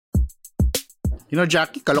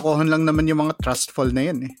Jackie, kalokohan lang naman yung mga trust fall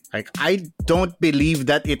na yan eh. Like, I don't believe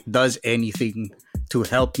that it does anything to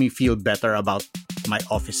help me feel better about my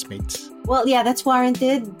office mates. Well, yeah, that's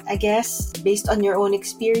warranted, I guess, based on your own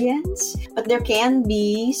experience. But there can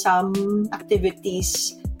be some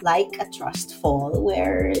activities like a trust fall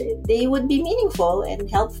where they would be meaningful and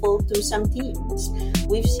helpful to some teams.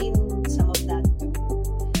 We've seen some of that too.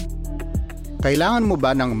 Kailangan mo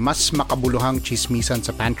ba ng mas makabuluhang chismisan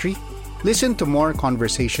sa pantry? Listen to more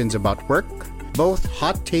conversations about work, both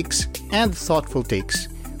hot takes and thoughtful takes,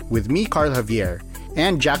 with me, Carl Javier,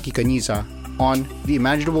 and Jackie Caniza on The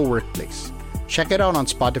Imaginable Workplace. Check it out on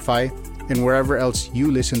Spotify and wherever else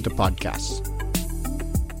you listen to podcasts.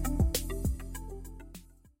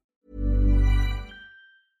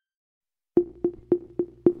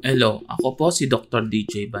 Hello, ako po si Dr.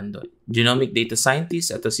 DJ Bandoy, Genomic Data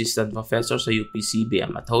Scientist at Assistant Professor sa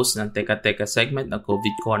UP-CBM at host ng Teka Teka segment ng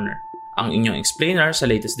COVID Corner, ang inyong explainer sa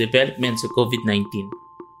latest developments sa COVID-19.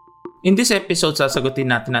 In this episode, sasagutin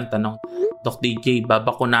natin ang tanong, Doc DJ,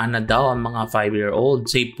 babakunahan na daw ang mga 5-year-old.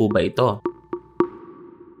 Safe po ba ito?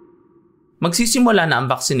 Magsisimula na ang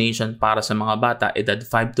vaccination para sa mga bata edad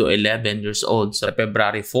 5 to 11 years old sa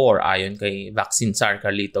February 4 ayon kay Vaccine Czar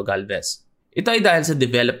Carlito Galvez. Ito ay dahil sa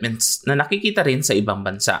developments na nakikita rin sa ibang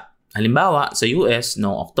bansa. Halimbawa, sa US,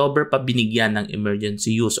 noong October pa binigyan ng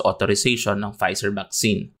emergency use authorization ng Pfizer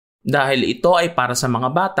vaccine. Dahil ito ay para sa mga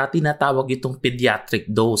bata, tinatawag itong pediatric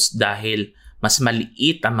dose dahil mas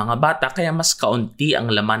maliit ang mga bata kaya mas kaunti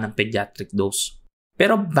ang laman ng pediatric dose.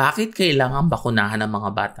 Pero bakit kailangan bakunahan ng mga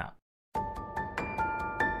bata?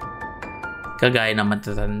 Kagaya ng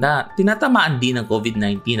matatanda, tinatamaan din ng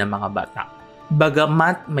COVID-19 ang mga bata.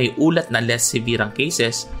 Bagamat may ulat na less severe ang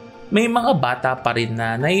cases, may mga bata pa rin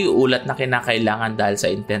na naiulat na kinakailangan dahil sa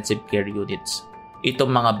intensive care units.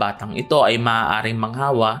 Itong mga batang ito ay maaaring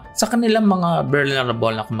manghawa sa kanilang mga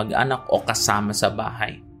vulnerable na kamag-anak o kasama sa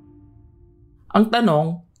bahay. Ang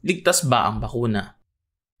tanong, ligtas ba ang bakuna?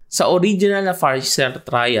 Sa original na Pfizer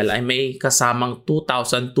trial ay may kasamang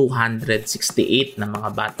 2,268 na mga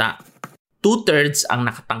bata. 2/3 ang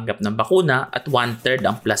nakatanggap ng bakuna at 1/3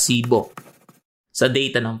 ang placebo. Sa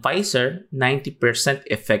data ng Pfizer, 90%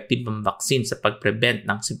 effective ang vaccine sa pag-prevent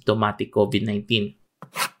ng symptomatic COVID-19.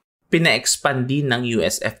 Pina-expand din ng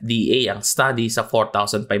US FDA ang study sa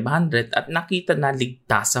 4,500 at nakita na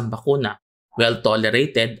ligtas ang bakuna,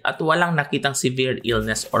 well-tolerated at walang nakitang severe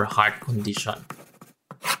illness or heart condition.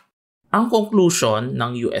 Ang conclusion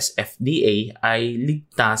ng US FDA ay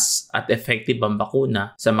ligtas at effective ang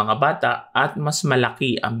bakuna sa mga bata at mas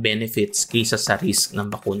malaki ang benefits kaysa sa risk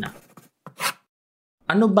ng bakuna.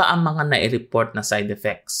 Ano ba ang mga nai-report na side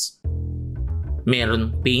effects?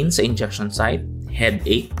 Meron pain sa injection site,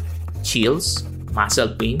 headache, chills,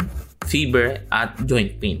 muscle pain, fever, at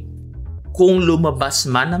joint pain. Kung lumabas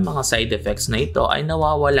man ang mga side effects na ito ay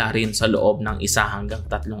nawawala rin sa loob ng 1 hanggang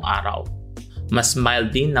 3 araw. Mas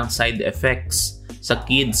mild din ng side effects sa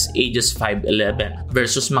kids ages 5-11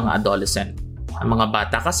 versus mga adolescent. Ang mga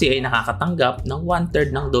bata kasi ay nakakatanggap ng 1/3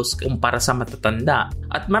 ng dose kumpara sa matatanda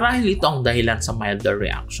at marahil ito ang dahilan sa milder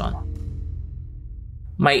reaction.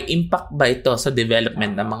 May impact ba ito sa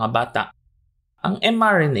development ng mga bata? Ang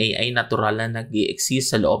mRNA ay natural na nag-i-exist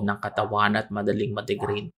sa loob ng katawan at madaling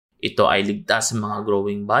ma-degrade. Ito ay ligtas sa mga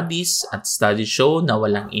growing bodies at studies show na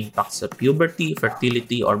walang impact sa puberty,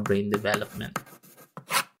 fertility, or brain development.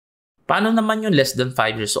 Paano naman yung less than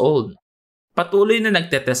 5 years old? Patuloy na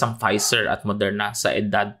nagtetest ang Pfizer at Moderna sa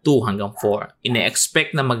edad 2 hanggang 4.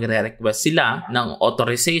 Ine-expect na magre-request sila ng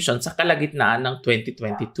authorization sa kalagitnaan ng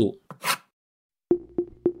 2022.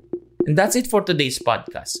 And that's it for today's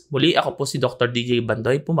podcast. Muli ako po si Dr. DJ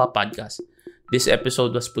Bandoy, Puma Podcast. This episode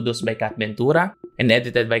was produced by Kat Ventura and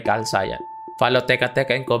edited by Cal Sayan. Follow Teka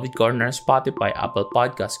Teka and COVID Corner, Spotify, Apple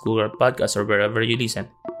Podcasts, Google Podcasts, or wherever you listen.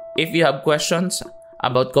 If you have questions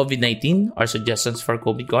about COVID-19 or suggestions for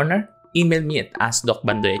COVID Corner, email me at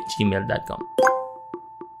askdocbandoy@gmail.com.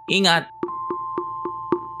 Ingat!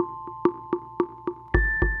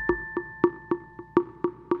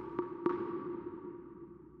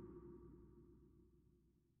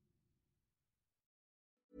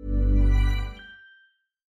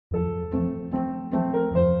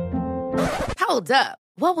 Hold up.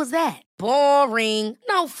 What was that? Boring.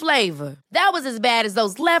 No flavor. That was as bad as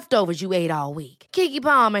those leftovers you ate all week. Keke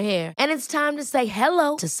Palmer here. And it's time to say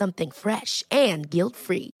hello to something fresh and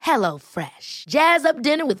guilt-free. Hello Fresh. Jazz up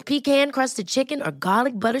dinner with pecan-crusted chicken or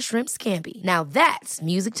garlic butter shrimp scampi. Now that's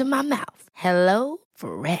music to my mouth. Hello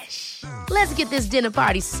Fresh. Let's get this dinner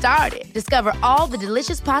party started. Discover all the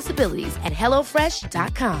delicious possibilities at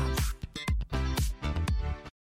HelloFresh.com.